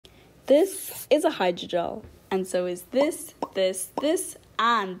This is a hydrogel, and so is this,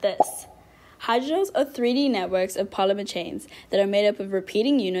 and this. Hydrogels are 3D networks of polymer chains that are made up of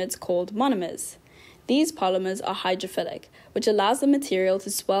repeating units called monomers. These polymers are hydrophilic, which allows the material to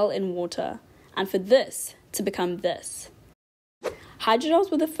swell in water, and for this to become this.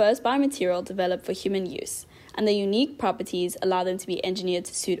 Hydrogels were the first biomaterial developed for human use, and their unique properties allow them to be engineered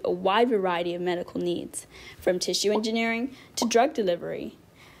to suit a wide variety of medical needs, from tissue engineering to drug delivery.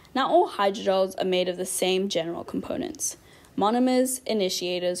 Now, all hydrogels are made of the same general components: monomers,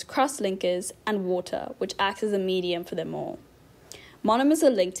 initiators, cross-linkers, and water, which acts as a medium for them all. Monomers are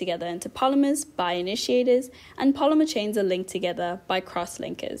linked together into polymers by initiators, and polymer chains are linked together by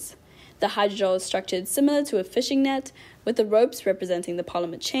cross-linkers. The hydrogel is structured similar to a fishing net, with the ropes representing the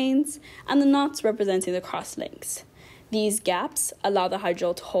polymer chains and the knots representing the cross-links. These gaps allow the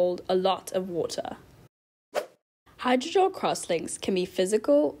hydrogel to hold a lot of water. Hydrogel cross-links can be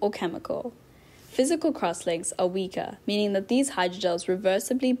physical or chemical. Physical cross-links are weaker, meaning that these hydrogels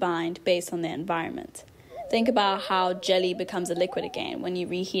reversibly bind based on their environment. Think about how jelly becomes a liquid again when you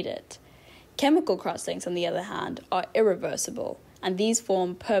reheat it. Chemical cross-links, on the other hand, are irreversible, and these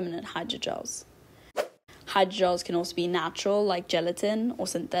form permanent hydrogels. Hydrogels can also be natural, like gelatin, or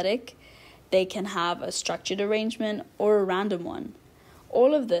synthetic. They can have a structured arrangement or a random one.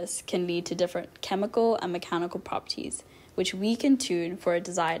 All of this can lead to different chemical and mechanical properties, which we can tune for a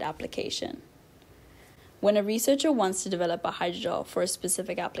desired application. When a researcher wants to develop a hydrogel for a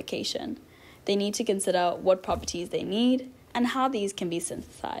specific application, they need to consider what properties they need and how these can be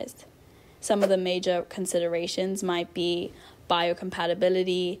synthesized. Some of the major considerations might be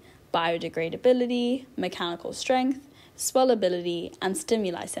biocompatibility, biodegradability, mechanical strength, swellability, and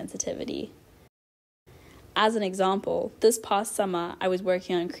stimuli sensitivity. As an example, this past summer I was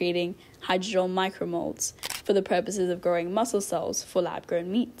working on creating hydrogel micromolds for the purposes of growing muscle cells for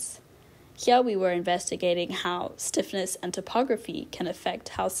lab-grown meats. Here we were investigating how stiffness and topography can affect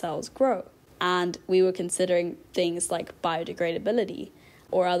how cells grow, and we were considering things like biodegradability,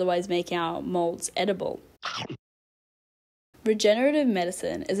 or otherwise making our molds edible. Regenerative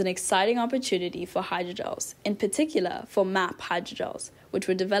medicine is an exciting opportunity for hydrogels, in particular for MAP hydrogels, which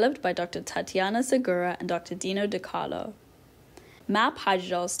were developed by Dr. Tatiana Segura and Dr. Dino De Carlo. MAP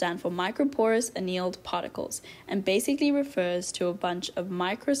hydrogels stand for microporous annealed particles and basically refers to a bunch of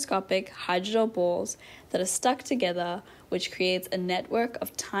microscopic hydrogel balls that are stuck together, which creates a network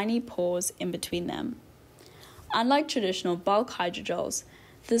of tiny pores in between them. Unlike traditional bulk hydrogels,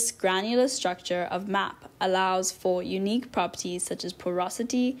 this granular structure of MAP allows for unique properties such as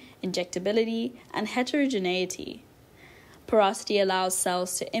porosity, injectability, and heterogeneity. Porosity allows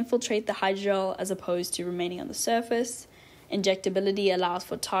cells to infiltrate the hydrogel as opposed to remaining on the surface. Injectability allows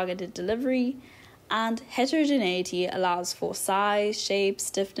for targeted delivery, and heterogeneity allows for size, shape,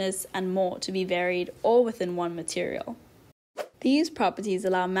 stiffness, and more to be varied all within one material. These properties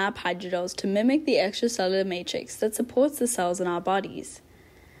allow MAP hydrogels to mimic the extracellular matrix that supports the cells in our bodies.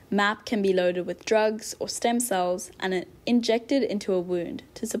 MAP can be loaded with drugs or stem cells and injected into a wound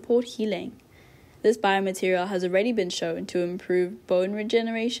to support healing. This biomaterial has already been shown to improve bone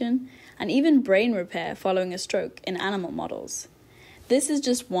regeneration and even brain repair following a stroke in animal models. This is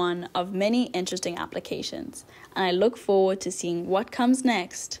just one of many interesting applications, and I look forward to seeing what comes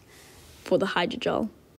next for the hydrogel.